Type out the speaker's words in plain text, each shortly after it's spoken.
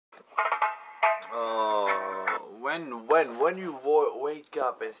when you wake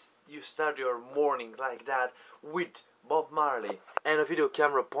up and you start your morning like that with Bob Marley and a video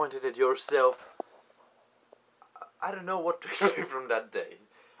camera pointed at yourself, I don't know what to expect from that day.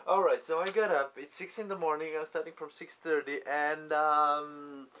 Alright, so I got up, it's 6 in the morning, I'm starting from 6:30, and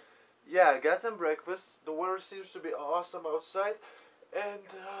yeah, I got some breakfast. The weather seems to be awesome outside, and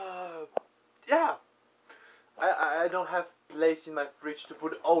yeah, I don't have place in my fridge to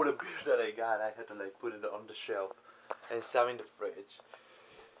put all the beer that I got. I had to like put it on the shelf and some in the fridge.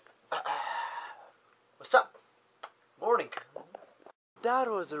 What's up? Morning. That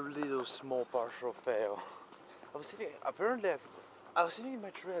was a little small partial fail. I was sitting, apparently I was sitting in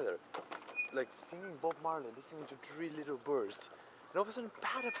my trailer, like singing Bob Marley, listening to 3 little birds, and all of a sudden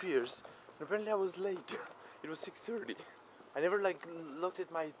Pat appears, and apparently I was late. It was 6:30. I never like looked at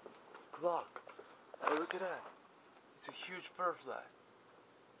my clock. Oh, look at that. It's a huge butterfly.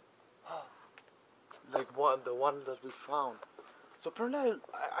 Like the one that we found. So apparently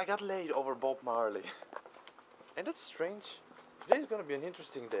I got late over Bob Marley. And that's strange. Today's gonna be an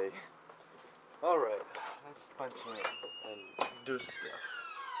interesting day. Alright, let's punch in and do stuff.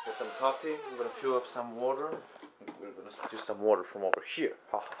 Get some coffee, I'm gonna fill up some water. We're gonna steal some water from over here.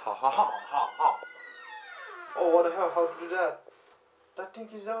 Ha ha ha ha ha ha. Oh, what the hell, how to do that? That thing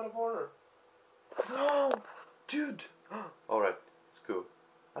is out of order. No, dude. Alright, it's cool.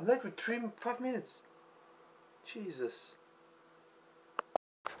 I'm late with 5 minutes. Jesus.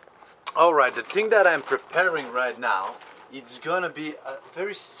 Alright, the thing that I'm preparing right now, it's gonna be a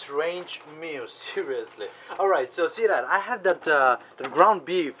very strange meal, seriously. Alright, so see that, I have that ground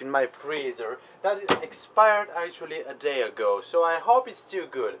beef in my freezer that expired actually a day ago, so I hope it's still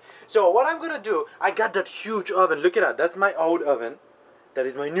good. So what I'm gonna do, I got that huge oven, look at that, that's my old oven, that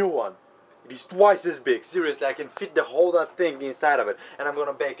is my new one. It is twice as big, seriously, I can fit the whole that thing inside of it, and I'm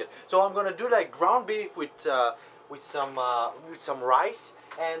gonna bake it. So I'm gonna do like ground beef with some rice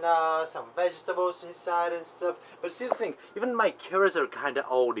and some vegetables inside and stuff. But see the thing, even my carrots are kinda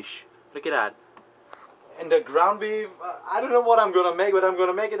oldish. Look at that. And the ground beef, I don't know what I'm gonna make, but I'm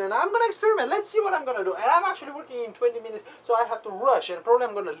gonna make it and I'm gonna experiment. Let's see what I'm gonna do. And I'm actually working in 20 minutes, so I have to rush. And probably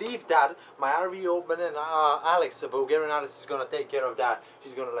I'm gonna leave that, my RV open, and Alex, Bulgarian Alex, is gonna take care of that.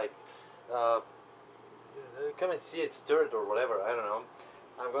 She's gonna like come and see it stirred or whatever. I don't know.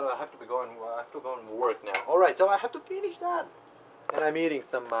 I have to go and work now. Alright, so I have to finish that. And I'm eating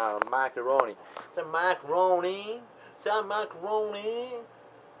some macaroni. Some macaroni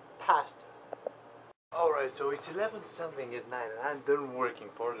pasta. Alright, so it's 11 something at night and I'm done working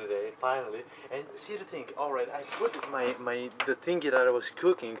for the day, finally. And see the thing, alright, I put the thing that I was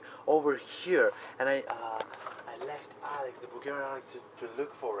cooking over here, and I left Alex, the Bulgarian Alex, to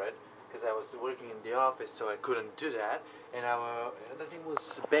look for it, because I was working in the office, so I couldn't do that. And the thing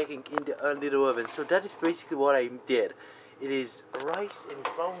was baking in the little oven. So that is basically what I did. It is rice and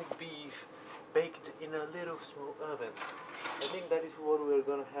ground beef baked in a little small oven. I think that is what we're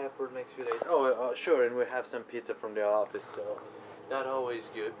gonna have for the next few days. Oh, sure, and we have some pizza from the office, so that's always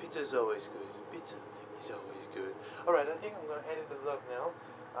good. Pizza is always good. Pizza is always good. Alright, I think I'm gonna edit the vlog now.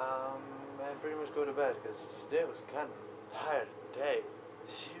 And pretty much go to bed, because today was kind of tired day.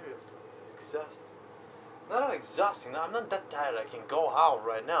 Seriously, exhausting. Not exhausting, I'm not that tired I can go out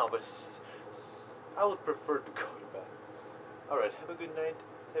right now, but I would prefer to go to bed. Alright, have a good night,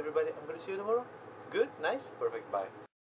 everybody. I'm gonna see you tomorrow. Good? Nice? Perfect, bye.